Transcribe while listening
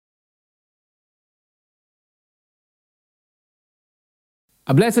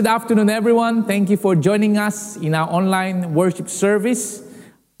A blessed afternoon, everyone. Thank you for joining us in our online worship service.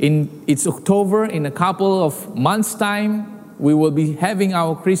 It's October. In a couple of months' time, we will be having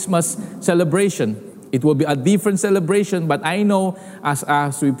our Christmas celebration. It will be a different celebration, but I know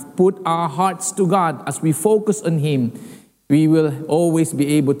as we put our hearts to God, as we focus on Him, we will always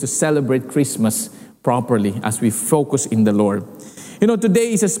be able to celebrate Christmas properly as we focus in the Lord. You know,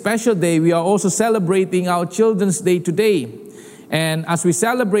 today is a special day. We are also celebrating our Children's Day today. And as we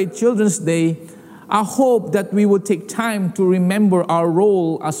celebrate Children's Day, I hope that we will take time to remember our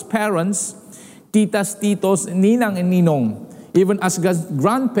role as parents, titas, titos, ninang and ninong, even as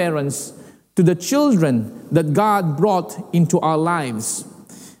grandparents to the children that God brought into our lives.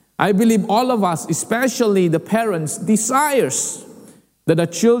 I believe all of us, especially the parents, desires that the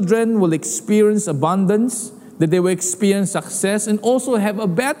children will experience abundance, that they will experience success, and also have a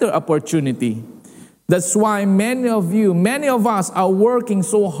better opportunity. That's why many of us are working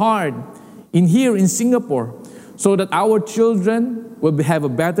so hard here in Singapore so that our children will have a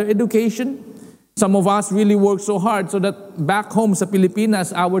better education. Some of us really work so hard so that back home sa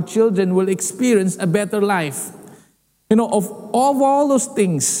Pilipinas, our children will experience a better life. You know, of all those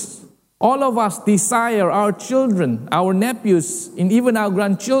things, all of us desire our children, our nephews, and even our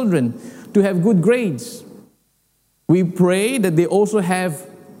grandchildren to have good grades. We pray that they also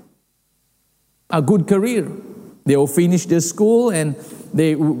have a good career. They will finish their school and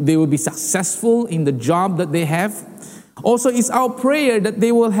they will be successful in the job that they have. Also, it's our prayer that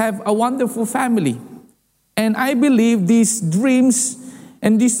they will have a wonderful family. And I believe these dreams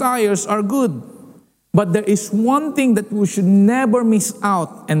and desires are good. But there is one thing that we should never miss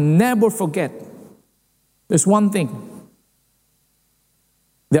out and never forget. There's one thing.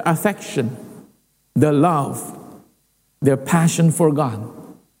 Their affection, their love, their passion for God.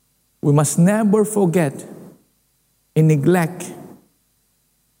 We must never forget and neglect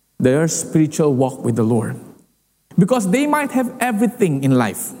their spiritual walk with the Lord. Because they might have everything in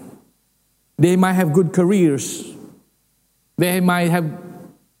life. They might have good careers. They might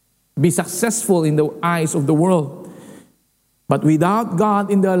be successful in the eyes of the world. But without God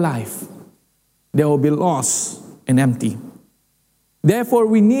in their life, they will be lost and empty. Therefore,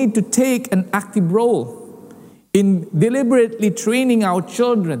 we need to take an active role in deliberately training our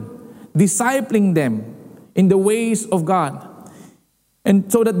children, discipling them in the ways of God, and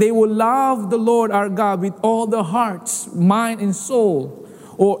so that they will love the Lord our God with all their hearts, mind, and soul,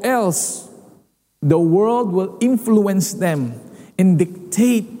 or else the world will influence them and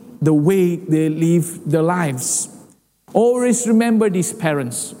dictate the way they live their lives. Always remember these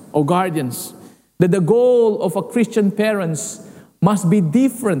parents or guardians, that the goal of a Christian parents must be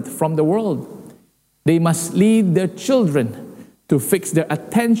different from the world. They must lead their children to fix their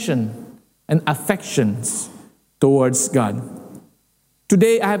attention and affections towards God.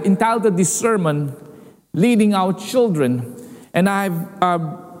 Today, I have entitled this sermon, Leading Our Children, and I've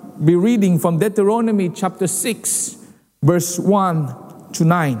been reading from Deuteronomy chapter 6, verse 1 to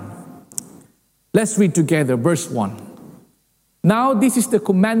 9. Let's read together, verse 1. Now this is the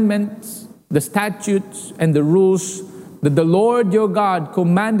commandments, the statutes, and the rules that the Lord your God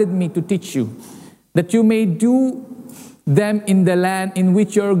commanded me to teach you, that you may do them in the land in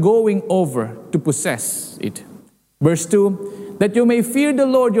which you are going over to possess it. Verse 2, that you may fear the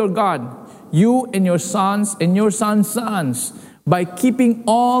Lord your God, you and your sons and your sons' sons, by keeping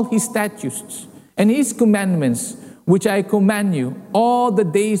all His statutes and His commandments, which I command you all the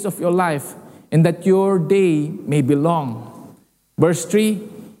days of your life, and that your day may be long. Verse 3,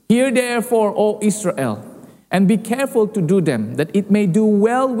 hear therefore, O Israel, and be careful to do them, that it may do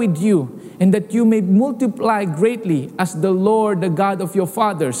well with you, and that you may multiply greatly, as the Lord, the God of your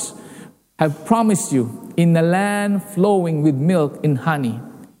fathers, have promised you, in a land flowing with milk and honey.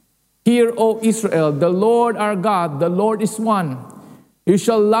 Hear, O Israel, the Lord our God, the Lord is one. You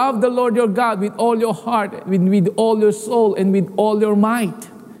shall love the Lord your God with all your heart, with all your soul, and with all your might.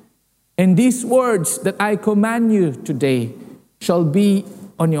 And these words that I command you today shall be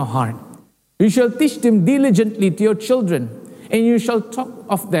on your heart. You shall teach them diligently to your children, and you shall talk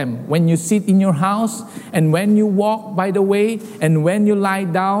of them when you sit in your house, and when you walk by the way, and when you lie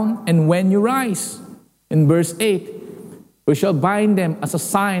down, and when you rise. In verse 8, you shall bind them as a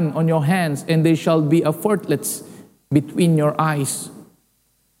sign on your hands, and they shall be a frontlets between your eyes.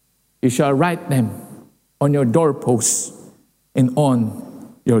 You shall write them on your doorposts and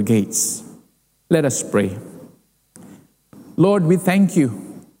on your gates. Let us pray. Lord, we thank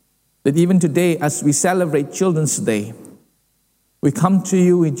you that even today, as we celebrate Children's Day, we come to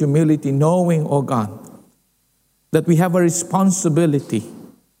you in humility, knowing, oh God, that we have a responsibility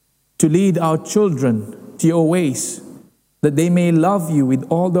to lead our children to your ways, that they may love you with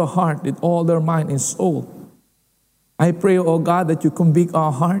all their heart, with all their mind and soul. I pray, O God, that you convict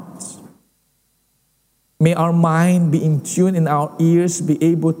our hearts. May our mind be in tune and our ears be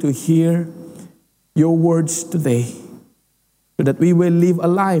able to hear your words today, so that we will live a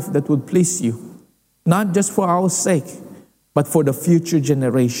life that would please you, not just for our sake, but for the future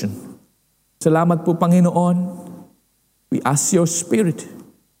generation. Salamat po, Panginoon. We ask your Spirit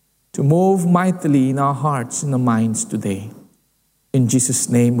to move mightily in our hearts and our minds today. In Jesus'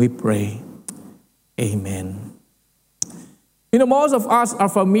 name we pray. Amen. You know, most of us are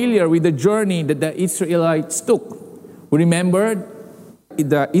familiar with the journey that the Israelites took. We remember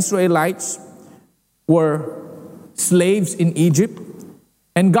the Israelites were slaves in Egypt,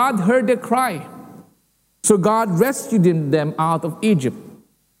 and God heard their cry. So God rescued them out of Egypt.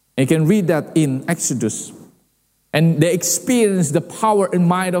 You can read that in Exodus. And they experienced the power and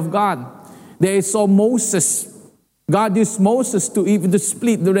might of God. They saw Moses. God used Moses to even to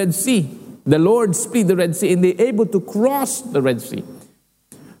split the Red Sea. The Lord split the Red Sea, and they were able to cross the Red Sea.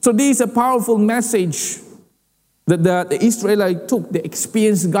 So this is a powerful message that the Israelites took. They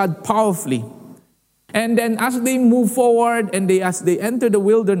experienced God powerfully. And then as they move forward and as they enter the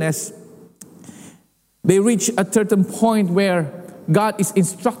wilderness, they reach a certain point where God is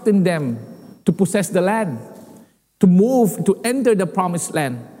instructing them to possess the land, to move, to enter the promised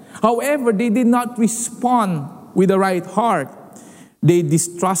land. However, they did not respond with the right heart. They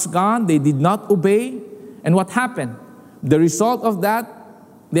distrust God, they did not obey. And what happened? The result of that,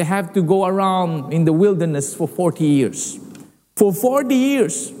 they have to go around in the wilderness for 40 years. For 40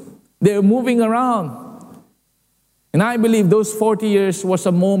 years, they're moving around. And I believe those 40 years was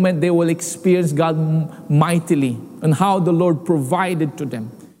a moment they will experience God mightily and how the Lord provided to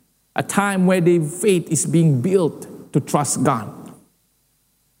them. A time where their faith is being built to trust God.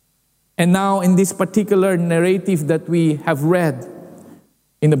 And now in this particular narrative that we have read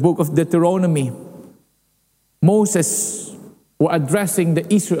in the book of Deuteronomy, Moses was addressing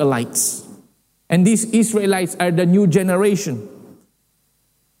the Israelites. And these Israelites are the new generation.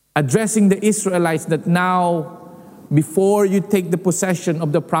 Addressing the Israelites that now, before you take the possession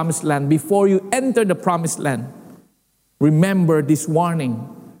of the promised land, before you enter the promised land, remember this warning.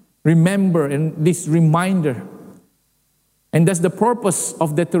 Remember and this reminder. And that's the purpose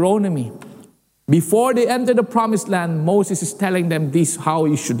of Deuteronomy. Before they enter the promised land, Moses is telling them this, how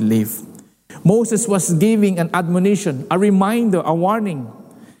you should live. Moses was giving an admonition, a reminder, a warning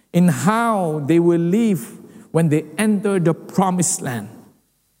in how they will live when they enter the promised land.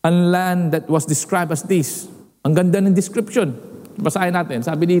 A land that was described as this. Ang ganda ng description. Basahin natin.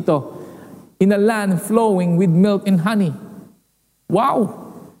 Sabi dito, in a land flowing with milk and honey.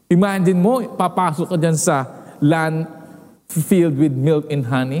 Wow! Imagine mo, papasok ka dyan sa land filled with milk and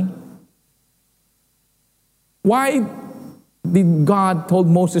honey. Why did God told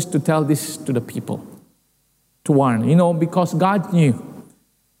Moses to tell this to the people? To warn. You know, because God knew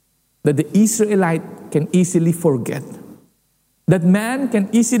that the Israelite can easily forget. That man can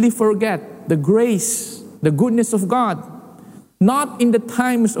easily forget the grace, the goodness of God. Not in the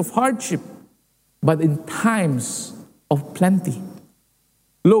times of hardship, but in times of plenty.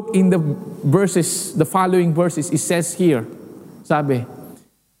 Look in the verses, the following verses, it says here, sabi,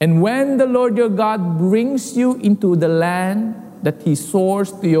 and when the Lord your God brings you into the land that He swore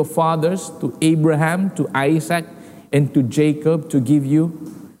to your fathers, to Abraham, to Isaac, and to Jacob to give you,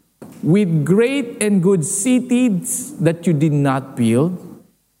 with great and good cities that you did not build,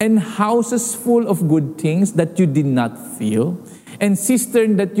 and houses full of good things that you did not fill, and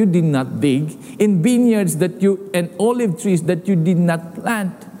cisterns that you did not dig, and vineyards and olive trees that you did not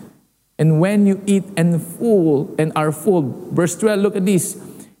plant. And when you eat and are full, verse 12, look at this.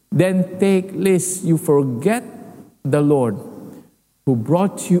 Then take lest you forget the Lord who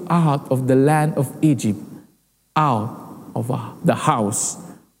brought you out of the land of Egypt, out of the house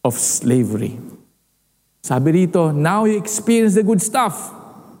of slavery. Sabi rito, now you experience the good stuff.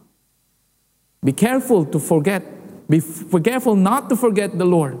 Be careful to forget. Be careful not to forget the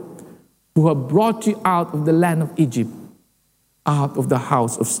Lord who have brought you out of the land of Egypt, out of the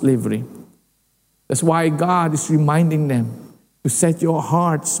house of slavery. That's why God is reminding them to set your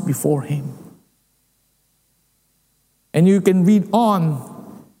hearts before Him. And you can read on,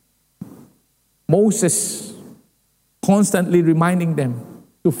 Moses constantly reminding them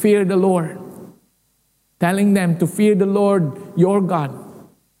to fear the Lord, telling them to fear the Lord your God,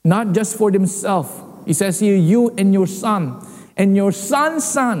 not just for themselves. He says here, you and your son, and your son's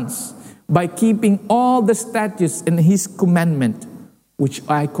sons, by keeping all the statutes and His commandment, which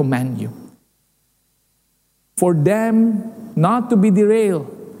I command you. For them not to be derailed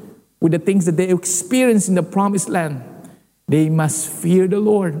with the things that they experience in the promised land, They must fear the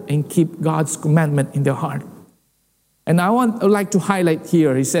Lord and keep God's commandment in their heart. And I would like to highlight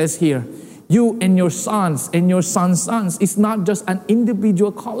here, he says here, you and your sons and your sons' sons. It's not just an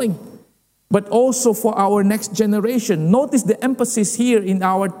individual calling, but also for our next generation. Notice the emphasis here in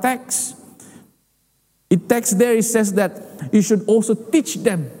our text. In text there, it says that you should also teach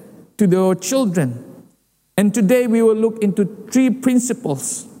them to their children. And today we will look into 3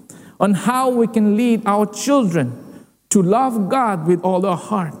 principles on how we can lead our children to love God with all our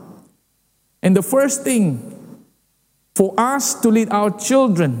heart. And the first thing, for us to lead our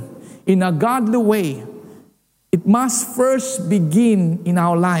children in a godly way, it must first begin in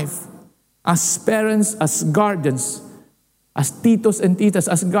our life. As parents, as guardians, as titos and titas,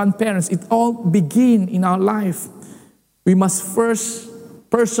 as grandparents, it all begin in our life. We must first,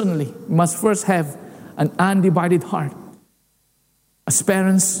 personally, have an undivided heart. As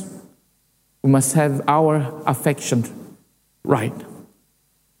parents, we must have our affection right.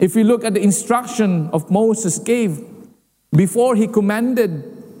 If we look at the instruction of Moses gave, before he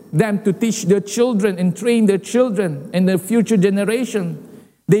commanded them to teach their children and train their children and the future generation,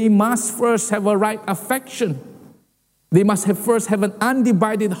 they must first have a right affection. They must first have an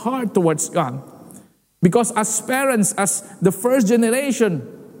undivided heart towards God. Because as parents, as the first generation,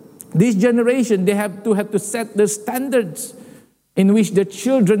 this generation, they have to set the standards in which their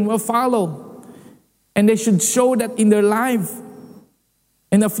children will follow. And they should show that in their life.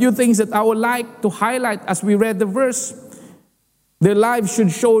 And a few things that I would like to highlight as we read the verse. Their lives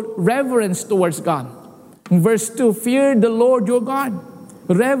should show reverence towards God. In verse 2, fear the Lord your God.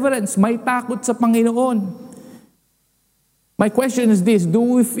 Reverence, may takot sa Panginoon. My question is this, do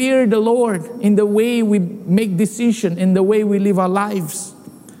we fear the Lord in the way we make decisions, in the way we live our lives?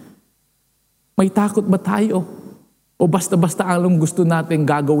 May takot ba tayo? O basta-basta ang gusto natin,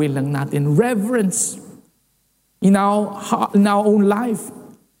 gagawin lang natin? Reverence in our own life.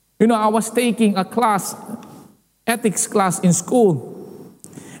 You know, I was taking a class, ethics class in school.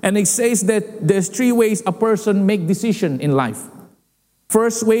 And it says that there's 3 ways a person make decision in life.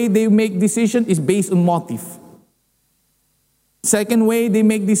 First way they make decision is based on motive. Second way they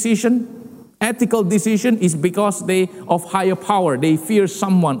make decision, ethical decision, is because they of higher power. They fear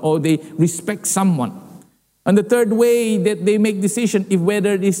someone or they respect someone. And the third way that they make decision is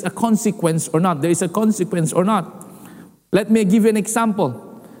whether there is a consequence or not. There is a consequence or not. Let me give you an example.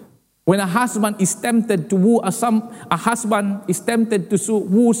 When a husband is tempted to woo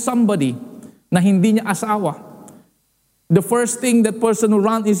woo somebody na hindi niya asawa, the first thing that person will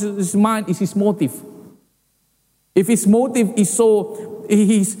run in his mind is his motive. If his motive is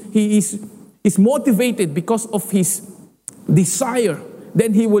he is motivated because of his desire,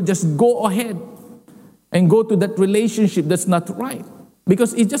 then he will just go ahead and go to that relationship that's not right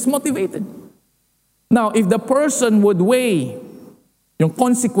because he's just motivated. Now, if the person would weigh yung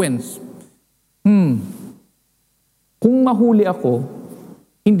consequence, kung mahuli ako,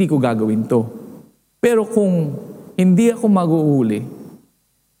 hindi ko gagawin to. Pero kung hindi ako maguhuli,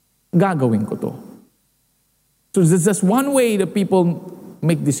 gagawin ko to. So there's just one way that people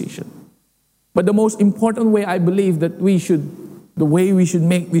make decision. But the most important way I believe that the way we should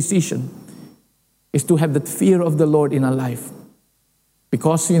make decision is to have that fear of the Lord in our life.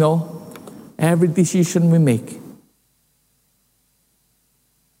 Because, every decision we make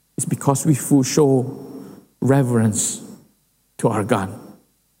is because we show reverence to our God.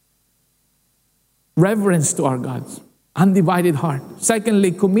 Reverence to our God's undivided heart.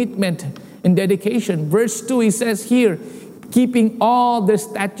 Secondly, commitment and dedication. Verse 2, he says here, keeping all the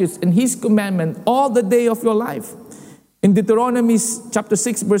statutes and his commandment all the day of your life. In Deuteronomy chapter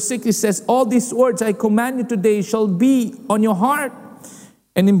 6, verse 6, it says, all these words I command you today shall be on your heart.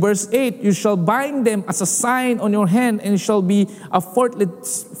 And in verse 8, you shall bind them as a sign on your hand and shall be a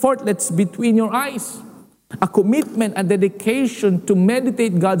fortlets between your eyes. A commitment, a dedication to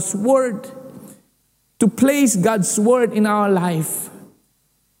meditate God's word, to place God's word in our life.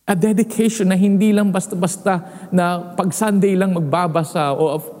 A dedication na hindi lang basta-basta na pag Sunday lang magbabasa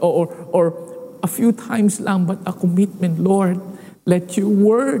or a few times lang, but a commitment. Lord, let your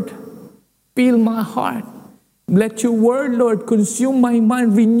word fill my heart. Let your word, Lord, consume my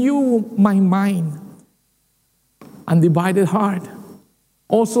mind, renew my mind. Undivided heart.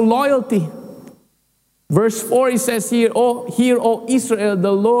 Also loyalty. Verse 4, it says here, Hear, O Israel,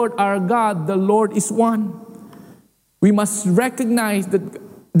 the Lord our God, the Lord is one. We must recognize that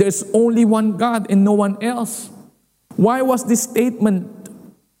there's only one God and no one else. Why was this statement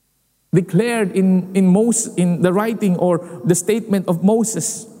declared in the writing or the statement of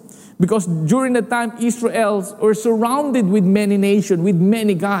Moses? Because during the time Israel were surrounded with many nations, with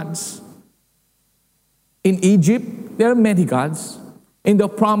many gods. In Egypt, there are many gods. In the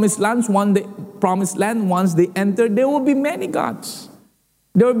promised land, once they enter, there will be many gods.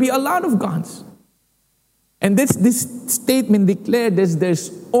 There will be a lot of gods. And this statement declared that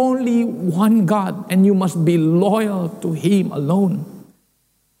there's only one God, and you must be loyal to Him alone.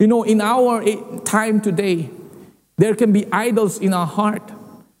 You know, in our time today, there can be idols in our heart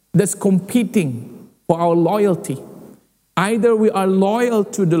that's competing for our loyalty. Either we are loyal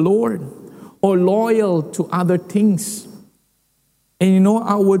to the Lord or loyal to other things. And you know,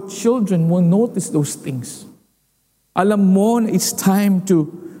 our children will notice those things. Alam mo na it's time to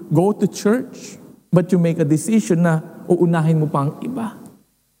go to church, but you make a decision na uunahin mo pa ang iba.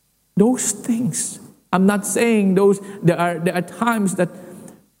 Those things. I'm not saying there are times that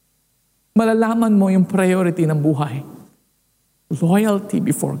malalaman mo yung priority ng buhay. Loyalty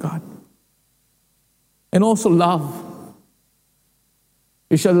before God. And also love.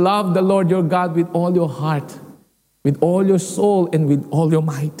 You shall love the Lord your God with all your heart, with all your soul, and with all your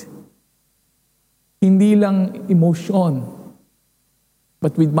might. Hindi lang emotion,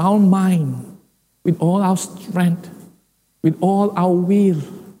 but with our mind, with all our strength, with all our will,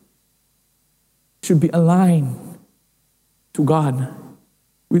 should be aligned to God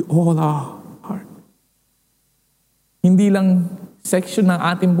with all our heart. Hindi lang section ng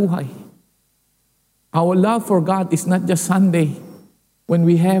ating buhay. Our love for God is not just Sunday when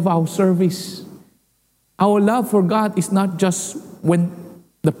we have our service. Our love for God is not just when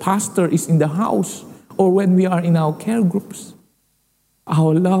the pastor is in the house or when we are in our care groups.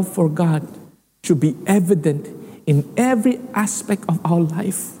 Our love for God should be evident in every aspect of our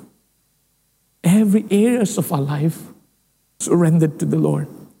life. Every areas of our life surrendered to the Lord.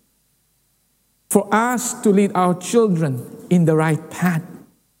 For us to lead our children in the right path,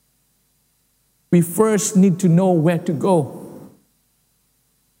 we first need to know where to go.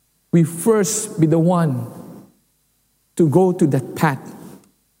 We first be the one to go to that path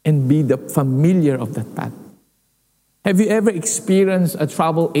and be the familiar of that path. Have you ever experienced a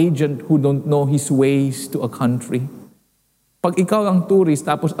travel agent who don't know his ways to a country? Pag ikaw ang tourist,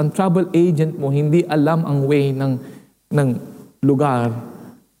 tapos ang travel agent mo hindi alam ang way ng lugar,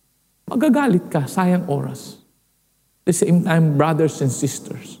 magagalit ka, sayang oras. At the same time, brothers and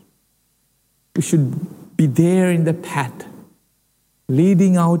sisters, we should be there in the path,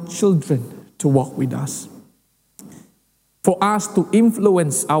 leading our children to walk with us. For us to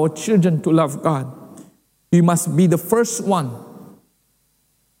influence our children to love God, we must be the first one.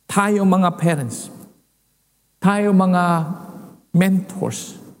 Tayo mga parents, tayo mga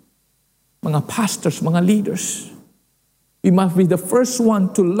mentors, mga pastors, mga leaders, we must be the first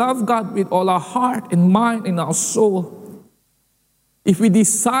one to love God with all our heart and mind and our soul. If we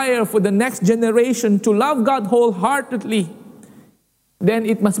desire for the next generation to love God wholeheartedly, then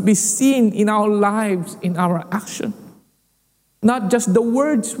it must be seen in our lives, in our action. Not just the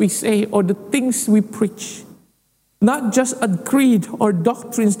words we say or the things we preach. Not just a creed or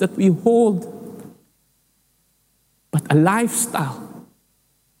doctrines that we hold, but a lifestyle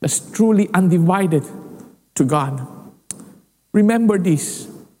that's truly undivided to God. Remember this,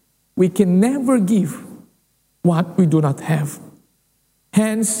 we can never give what we do not have.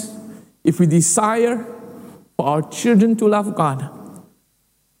 Hence, if we desire for our children to love God,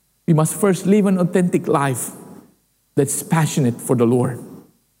 we must first live an authentic life that's passionate for the Lord.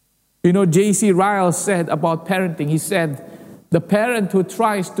 You know, J.C. Ryle said about parenting, he said, the parent who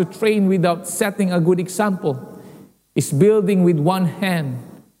tries to train without setting a good example is building with one hand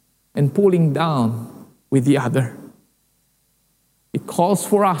and pulling down with the other. It calls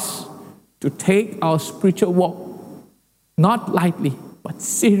for us to take our spiritual walk not lightly, but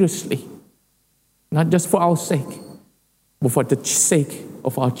seriously, not just for our sake, but for the sake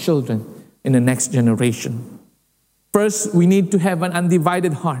of our children in the next generation. First, we need to have an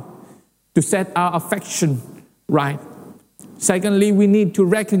undivided heart to set our affection right. Secondly, we need to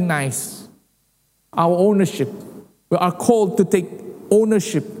recognize our ownership. We are called to take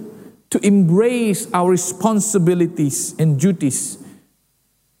ownership, to embrace our responsibilities and duties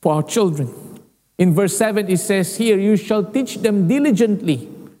for our children. In verse 7, it says here, you shall teach them diligently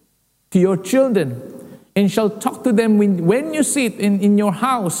to your children, and shall talk to them when you sit in your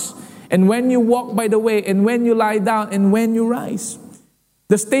house, and when you walk by the way, and when you lie down, and when you rise.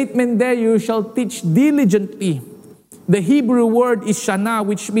 The statement there, you shall teach diligently. The Hebrew word is shana,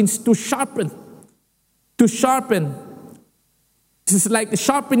 which means to sharpen. To sharpen. This is like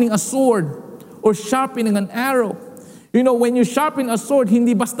sharpening a sword or sharpening an arrow. You know, when you sharpen a sword,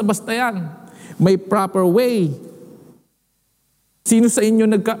 hindi basta-basta yan. May proper way. Sino sa inyo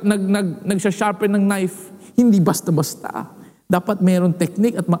nagsha-sharpen ng knife? Hindi basta-basta. Dapat mayroong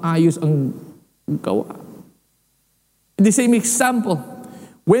technique at maayos ang gawa. The same example,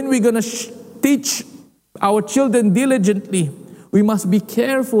 when we're going to teach our children diligently, we must be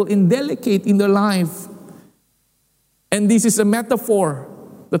careful and delicate in their life. And this is a metaphor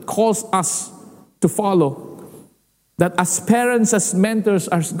that calls us to follow. That as parents, as mentors,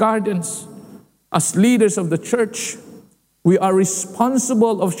 as guardians, as leaders of the church, we are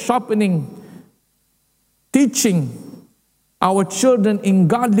responsible of sharpening, teaching our children in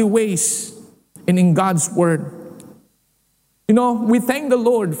godly ways and in God's word. You know, we thank the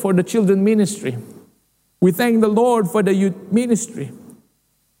Lord for the children ministry. We thank the Lord for the youth ministry.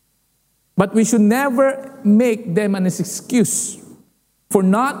 But we should never make them an excuse for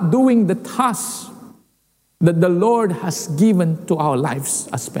not doing the task that the Lord has given to our lives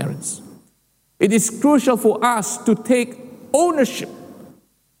as parents. It is crucial for us to take ownership,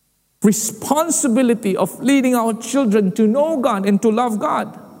 responsibility of leading our children to know God and to love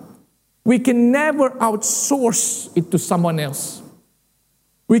God. We can never outsource it to someone else.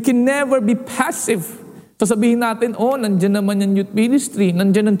 We can never be passive. Sasabihin natin, oh, nandiyan naman yung youth ministry,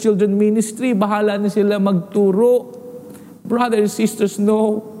 nandiyan ang children ministry, bahala na sila magturo. Brothers and sisters,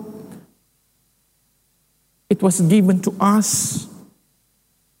 no. It was given to us.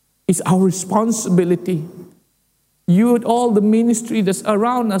 It's our responsibility. You and all the ministry that's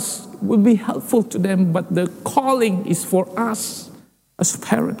around us will be helpful to them, but the calling is for us as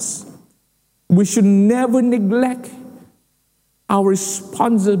parents. We should never neglect our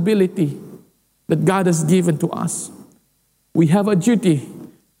responsibility that God has given to us. We have a duty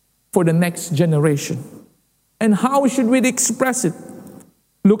for the next generation. And how should we express it?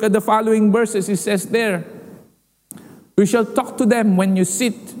 Look at the following verses. It says there, "We shall talk to them when you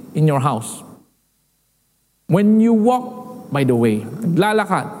sit in your house, when you walk by the way,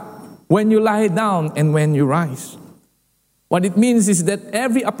 naglalakad, when you lie down and when you rise." What it means is that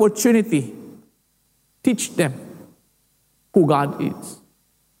every opportunity, teach them who God is.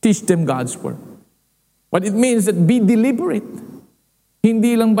 Teach them God's word. What it means that be deliberate.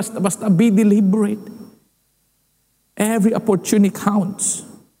 Hindi lang basta-basta, be deliberate. Every opportunity counts.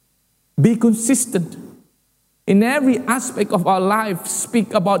 Be consistent. In every aspect of our life,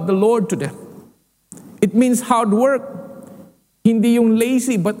 speak about the Lord to them. It means hard work. Hindi yung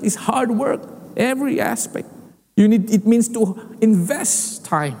lazy, but it's hard work. Every aspect. It means to invest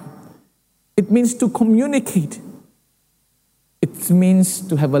time. It means to communicate. It means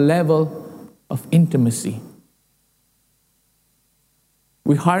to have a level of intimacy.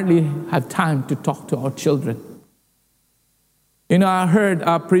 We hardly have time to talk to our children. You know, I heard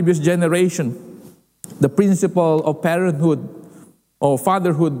our previous generation, the principle of parenthood or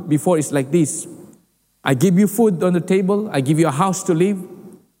fatherhood before is like this. I give you food on the table, I give you a house to live,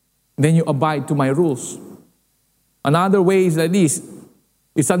 then you abide to my rules. Another way is like this.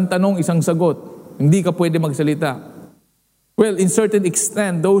 Isang tanong, isang sagot. Hindi ka pwede magsalita. Well, in certain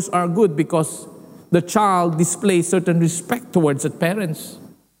extent, those are good because the child displays certain respect towards the parents.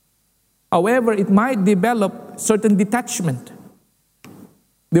 However, it might develop certain detachment.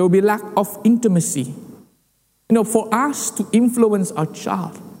 There will be lack of intimacy. You know, for us to influence our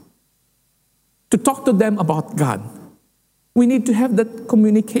child, to talk to them about God, we need to have that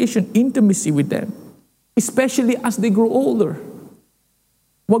communication, intimacy with them, especially as they grow older.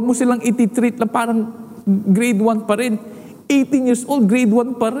 Huwag mo silang iti-treat na parang grade 1 pa rin. 18 years old, grade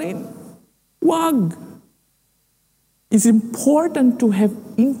 1 pa rin. Huwag. It's important to have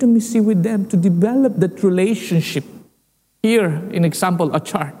intimacy with them, to develop that relationship. Here, in example, a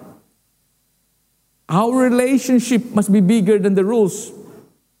chart. Our relationship must be bigger than the rules.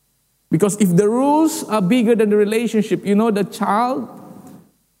 Because if the rules are bigger than the relationship, you know, the child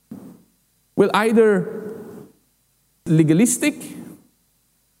will either legalistic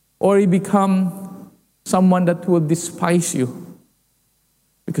or he become someone that will despise you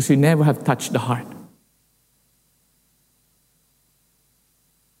because you never have touched the heart.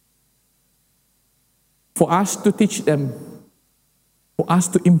 For us to teach them, for us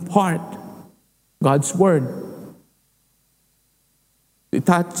to impart God's word,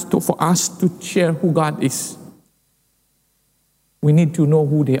 for us to share who God is, we need to know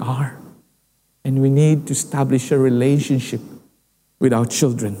who they are. And we need to establish a relationship with our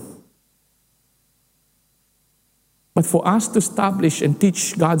children. But for us to establish and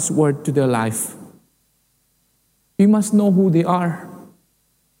teach God's word to their life, we must know who they are.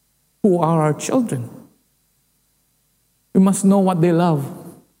 Who are our children? We must know what they love.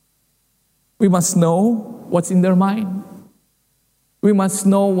 We must know what's in their mind. We must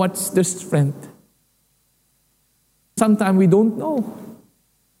know what's their strength. Sometimes we don't know.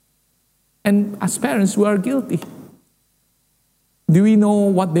 And as parents, we are guilty. Do we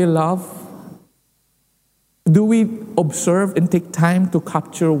know what they love? Do we observe and take time to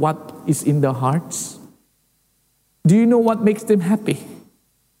capture what is in their hearts? Do you know what makes them happy?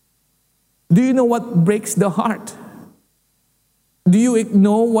 Do you know what breaks their heart? Do you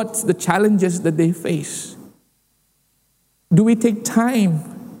know what's the challenges that they face? Do we take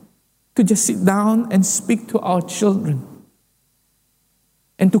time to just sit down and speak to our children?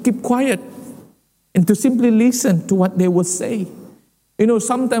 And to keep quiet and to simply listen to what they will say? You know,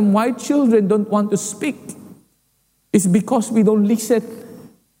 sometimes why children don't want to speak is because we don't listen.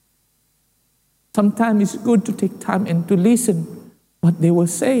 Sometimes it's good to take time and to listen what they will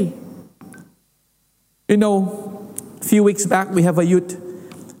say. You know, a few weeks back we have a youth.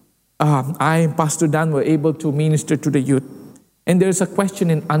 I and Pastor Dan were able to minister to the youth. And there's a question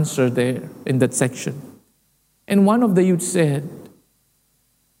and answer there in that section. And one of the youth said,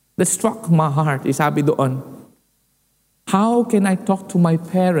 that struck my heart, is sabi doon, how can I talk to my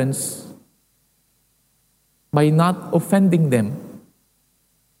parents by not offending them?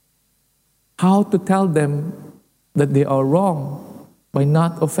 How to tell them that they are wrong by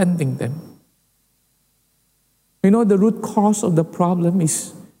not offending them? You know, the root cause of the problem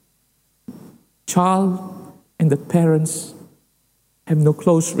is child and the parents have no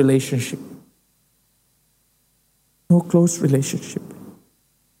close relationship. No close relationship.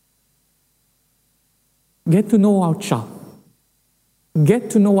 Get to know our child.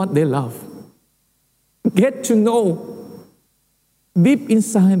 Get to know what they love. Get to know deep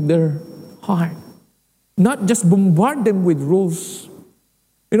inside their heart. Not just bombard them with rules.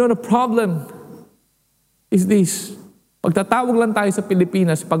 You know, the problem is this. Pagtatawag lang tayo sa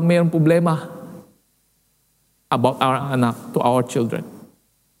Pilipinas pag mayroong problema about our anak to our children.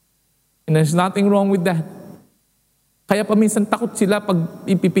 And there's nothing wrong with that. Kaya paminsan takot sila pag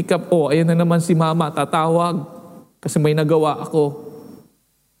ipipick up, oh, ayan na naman si mama, tatawag kasi may nagawa ako.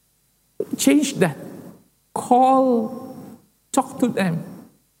 Change that. Call, talk to them.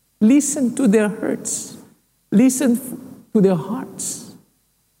 Listen to their hurts. Listen to their hearts.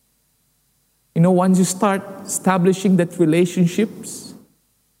 You know, once you start establishing that relationships,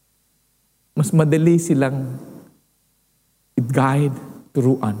 mas madali silang guide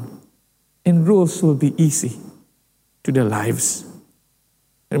turuan. And rules will be easy to their lives.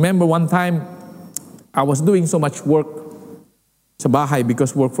 I remember one time, I was doing so much work sa bahay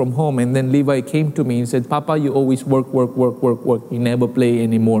because work from home, and then Levi came to me and said, Papa, you always work. You never play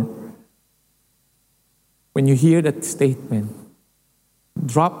anymore. When you hear that statement,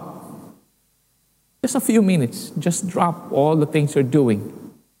 drop just a few minutes. Just drop all the things you're doing.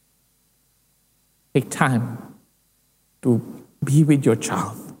 Take time to be with your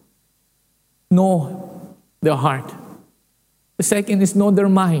child. Know their heart. The second is know their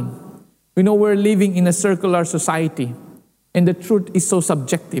mind. We know we're living in a circular society, and the truth is so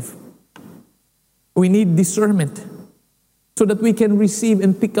subjective. We need discernment so that we can receive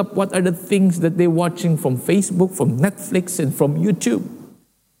and pick up what are the things that they're watching from Facebook, from Netflix, and from YouTube.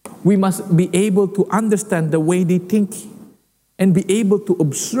 We must be able to understand the way they think and be able to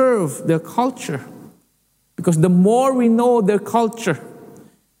observe their culture. Because the more we know their culture,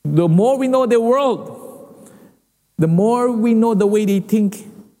 the more we know their world, the more we know the way they think,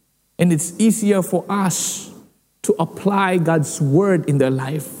 and it's easier for us to apply God's word in their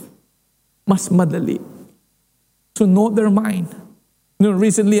life. Mas madali. To know their mind. You know,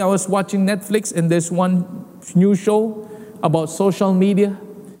 recently I was watching Netflix, and there's one new show about social media.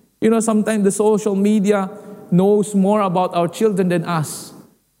 You know, sometimes the social media knows more about our children than us.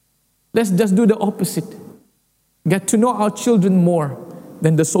 Let's just do the opposite. Get to know our children more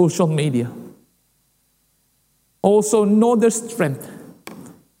than the social media. Also, know their strength.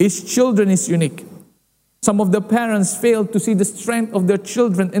 Each children is unique. Some of the parents fail to see the strength of their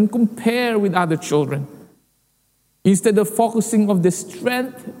children and compare with other children. Instead of focusing on the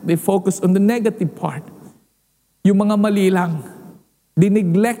strength, they focus on the negative part. Yung mga mali lang, they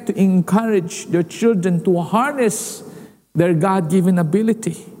neglect to encourage their children to harness their God-given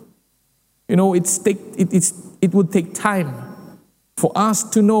ability. You know, it would take time for us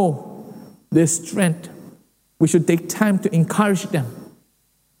to know their strength. We should take time to encourage them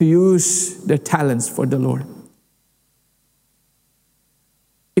to use their talents for the Lord.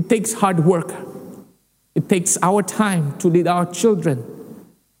 It takes hard work. It takes our time to lead our children.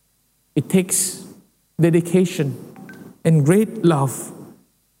 It takes dedication and great love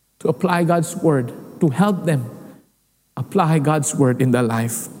to apply God's word, to help them apply God's word in their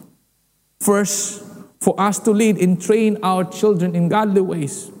life. First, for us to lead and train our children in godly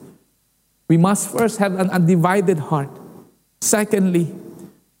ways, we must first have an undivided heart. Secondly,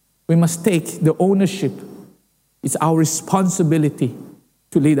 we must take the ownership. It's our responsibility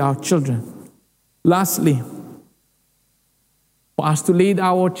to lead our children. Lastly, for us to lead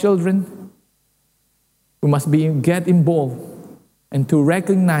our children, we must get involved and to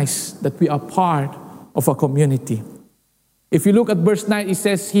recognize that we are part of a community. If you look at verse 9, it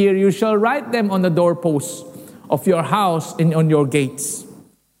says here, you shall write them on the doorposts of your house and on your gates.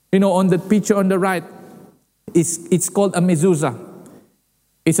 You know, on the picture on the right, it's called a mezuzah.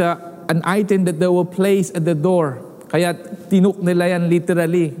 It's an item that they will place at the door. Kaya tinuk nila yan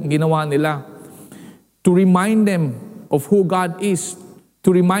literally, ginawa nila. To remind them of who God is.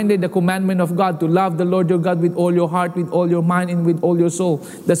 To remind them the commandment of God, to love the Lord your God with all your heart, with all your mind, and with all your soul.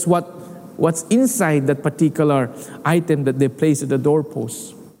 That's what's inside that particular item that they place at the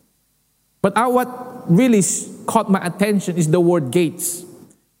doorpost. But what really caught my attention is the word gates.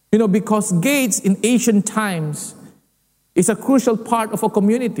 You know, because gates in ancient times is a crucial part of a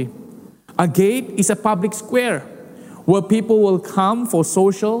community. A gate is a public square where people will come for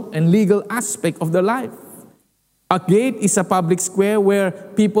social and legal aspect of their life. A gate is a public square where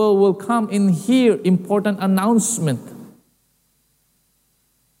people will come and hear important announcement.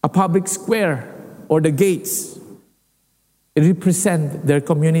 A public square or the gates represent their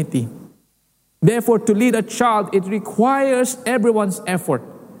community. Therefore, to lead a child, it requires everyone's effort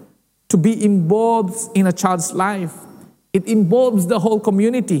to be involved in a child's life. It involves the whole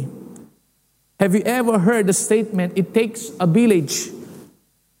community. Have you ever heard the statement, it takes a village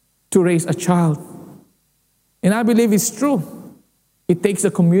to raise a child? And I believe it's true. It takes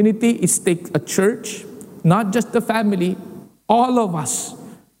a community, it takes a church, not just the family, all of us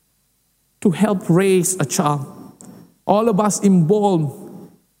to help raise a child. All of us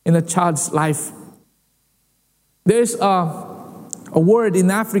involved in a child's life. There's a word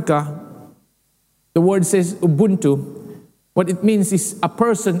in Africa, the word says Ubuntu. What it means is a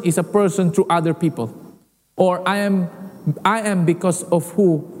person through other people. Or I am because of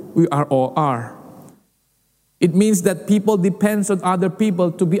who we are or are. It means that people depends on other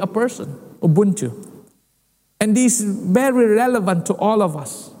people to be a person, Ubuntu. And this is very relevant to all of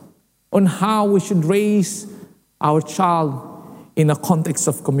us on how we should raise our child in a context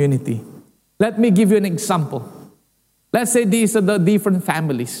of community. Let me give you an example. Let's say these are the different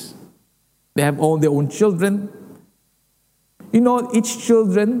families. They have all their own children. You know, each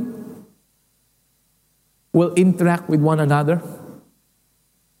children will interact with one another.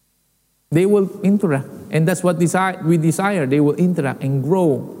 They will interact. And that's what we desire. They will interact and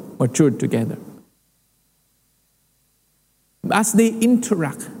grow, mature together. As they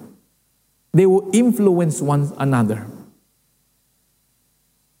interact, they will influence one another.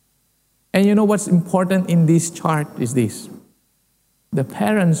 And you know what's important in this chart is this. The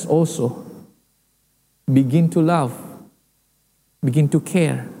parents also begin to love, begin to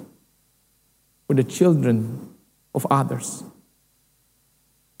care for the children of others.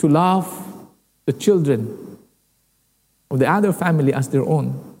 To love the children of the other family as their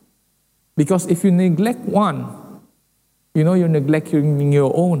own. Because if you neglect one, you know you're neglecting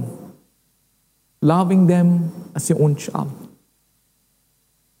your own. Loving them as your own child.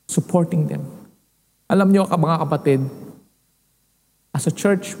 Supporting them. Alam nyo, mga kapatid, as a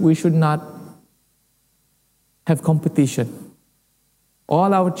church, we should not have competition.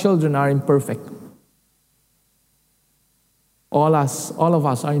 All our children are imperfect. All of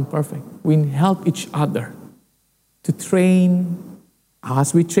us are imperfect. We help each other to train,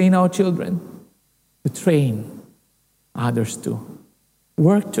 as we train our children, to train others too.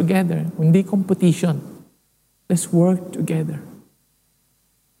 Work together. Hindi competition. Let's work together.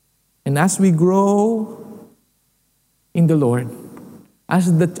 And as we grow in the Lord, as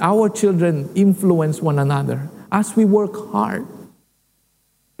our children influence one another, as we work hard,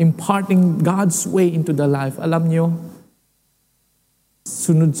 imparting God's way into the life, alam nyo,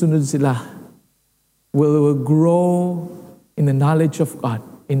 sunod-sunod sila will grow in the knowledge of God,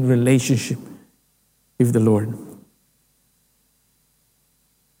 in relationship with the Lord.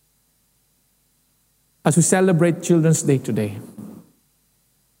 As we celebrate Children's Day today,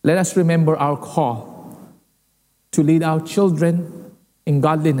 let us remember our call to lead our children in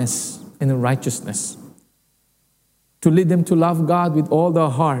godliness and in righteousness, to lead them to love God with all their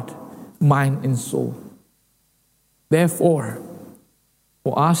heart, mind, and soul. Therefore,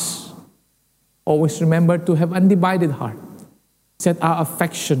 for us, always remember to have undivided heart, set our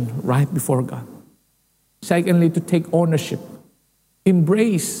affection right before God. Secondly, to take ownership,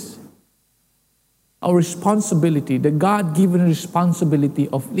 embrace our responsibility, the God-given responsibility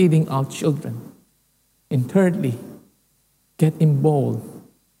of leading our children. And thirdly, get involved,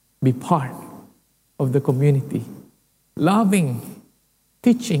 be part of the community, loving,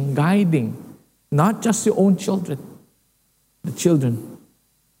 teaching, guiding, not just your own children, the children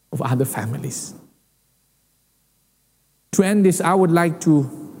of other families. To end this, I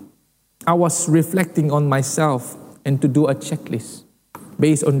was reflecting on myself and to do a checklist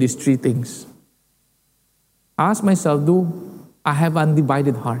based on these three things. I asked myself, do I have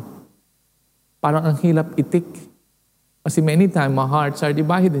undivided heart? Parang ang hilap itik. Kasi many times my hearts are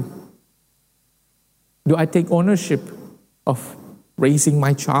divided. Do I take ownership of raising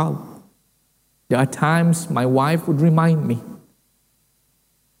my child? There are times my wife would remind me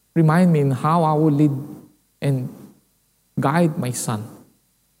in how I would lead and guide my son.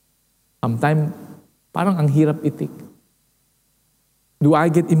 Sometimes, parang ang hirap itik. Do I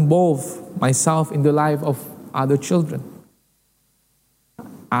get involved myself in the life of other children?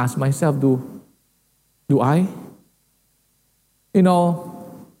 Ask myself, do I?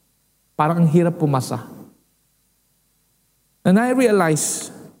 Parang ang hirap pumasa. And I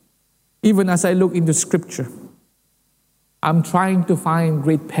realize, even as I look into Scripture, I'm trying to find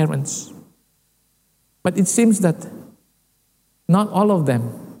great parents. But it seems that not all of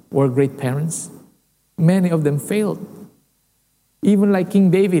them were great parents. Many of them failed. Even like King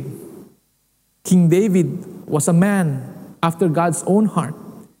David. King David was a man after God's own heart.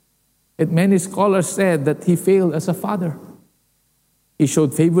 And many scholars said that he failed as a father. He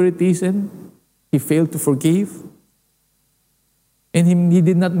showed favoritism. He failed to forgive. And he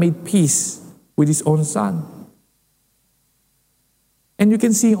did not make peace with his own son. And you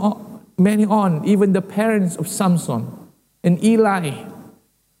can see many on, even the parents of Samson and Eli.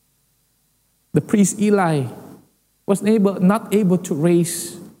 The priest Eli was not able to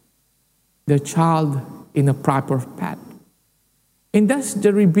raise their child in a proper path. And that's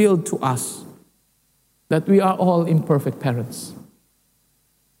the reveal to us that we are all imperfect parents.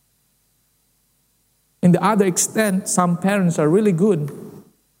 In the other extent, some parents are really good.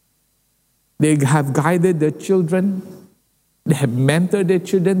 They have guided their children. They have mentored their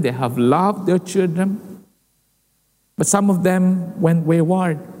children. They have loved their children. But some of them went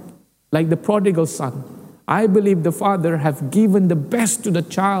wayward, like the prodigal son. I believe the father have given the best to the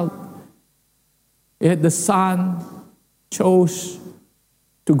child, yet the son chose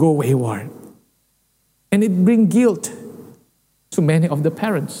to go wayward. And it brings guilt to many of the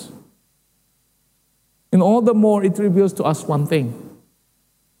parents. And all the more it reveals to us one thing,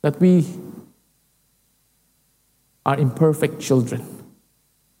 that we are imperfect children.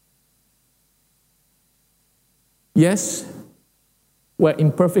 Yes, we're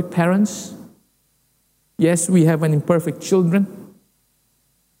imperfect parents. Yes, we have an imperfect children.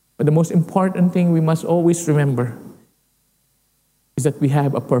 But the most important thing we must always remember is that we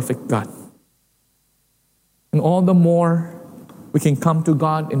have a perfect God. And all the more we can come to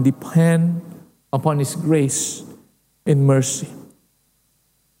God and depend upon His grace and mercy.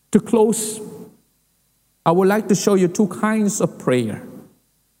 To close, I would like to show you two kinds of prayer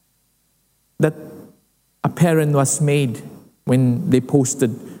that a parent was made when they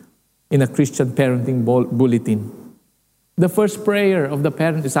posted in a Christian parenting bulletin. The first prayer of the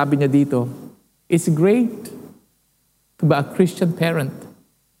parent, sabi niya dito, it's great to be a Christian parent.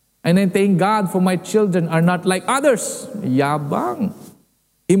 And I thank God for my children are not like others. Yabang,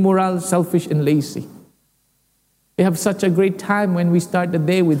 immoral, selfish, and lazy. We have such a great time when we start the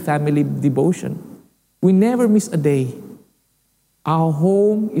day with family devotion. We never miss a day. Our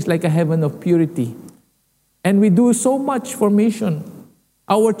home is like a heaven of purity. And we do so much for mission.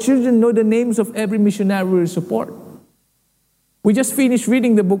 Our children know the names of every missionary we support. We just finished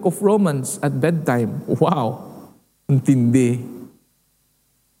reading the book of Romans at bedtime. Wow, intindi.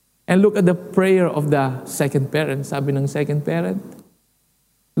 And look at the prayer of the second parent. Sabi ng second parent,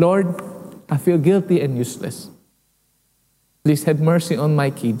 Lord, I feel guilty and useless. Please have mercy on my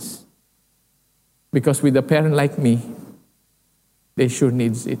kids. Because with a parent like me, they sure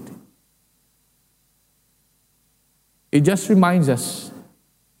needs it. It just reminds us,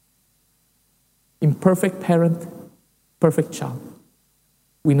 imperfect parent, perfect child.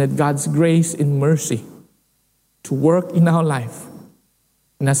 We need God's grace and mercy to work in our life.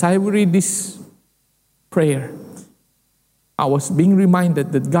 And as I read this prayer, I was being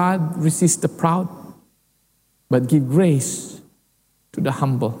reminded that God resists the proud, but give grace to the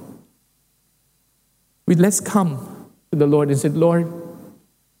humble. Let's come to the Lord and say, Lord,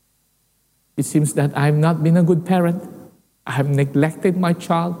 it seems that I have not been a good parent. I have neglected my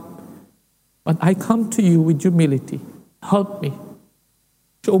child. But I come to you with humility. Help me.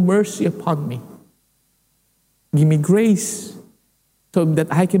 Show mercy upon me. Give me grace so that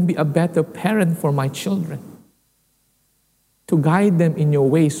I can be a better parent for my children. To guide them in your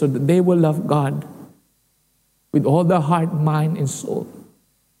way so that they will love God with all their heart, mind, and soul.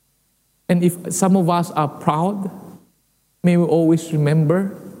 And if some of us are proud, may we always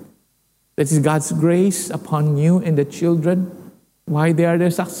remember That is God's grace upon you and the children, why they are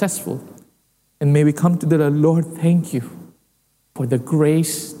there successful. And may we come to the Lord, thank you for the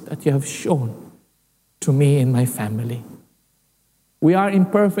grace that you have shown to me and my family. We are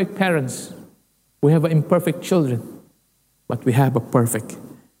imperfect parents. We have imperfect children, but we have a perfect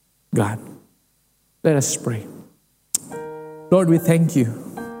God. Let us pray. Lord, we thank you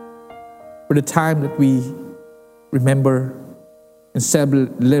for the time that we remember and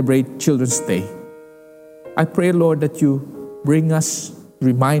celebrate Children's Day. I pray, Lord, that you bring us,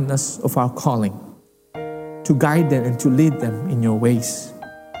 remind us of our calling, to guide them and to lead them in your ways.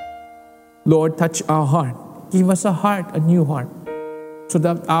 Lord, touch our heart. Give us a heart, a new heart, so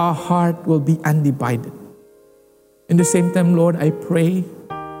that our heart will be undivided. In the same time, Lord, I pray,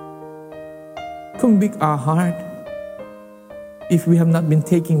 convict our heart if we have not been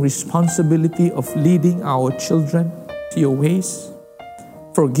taking responsibility of leading our children to your ways.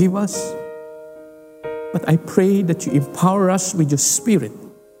 Forgive us. But I pray that you empower us with your Spirit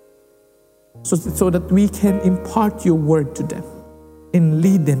so that we can impart your word to them and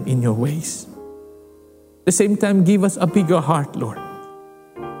lead them in your ways. At the same time, give us a bigger heart, Lord,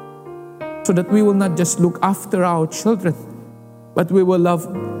 so that we will not just look after our children, but we will love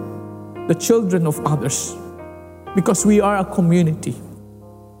the children of others, because we are a community.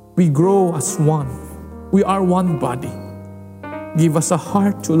 We grow as one. We are one body. Give us a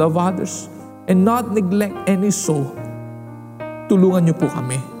heart to love others and not neglect any soul. Tulungan niyo po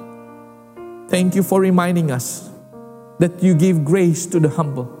kami. Thank you for reminding us that you give grace to the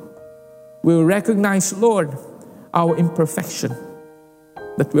humble. We will recognize, Lord, our imperfection,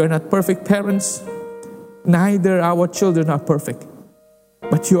 that we are not perfect parents, neither our children are perfect,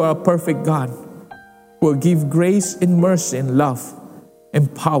 but you are a perfect God who will give grace and mercy and love and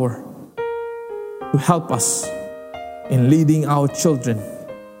power to help us in leading our children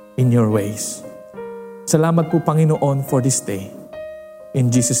in your ways. Salamat po, Panginoon, for this day. In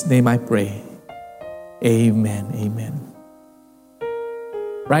Jesus' name I pray. Amen. Amen.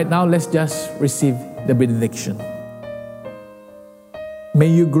 Right now, let's just receive the benediction. May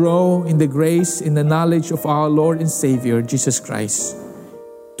you grow in the grace and the knowledge of our Lord and Savior, Jesus Christ.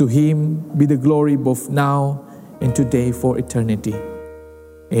 To Him be the glory both now and today for eternity.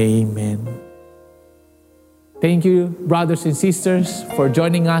 Amen. Thank you, brothers and sisters, for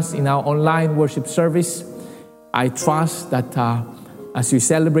joining us in our online worship service. I trust that as we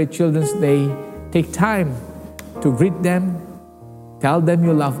celebrate Children's Day, take time to greet them, tell them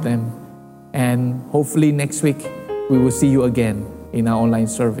you love them, and hopefully next week we will see you again in our online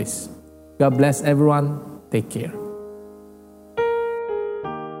service. God bless everyone. Take care.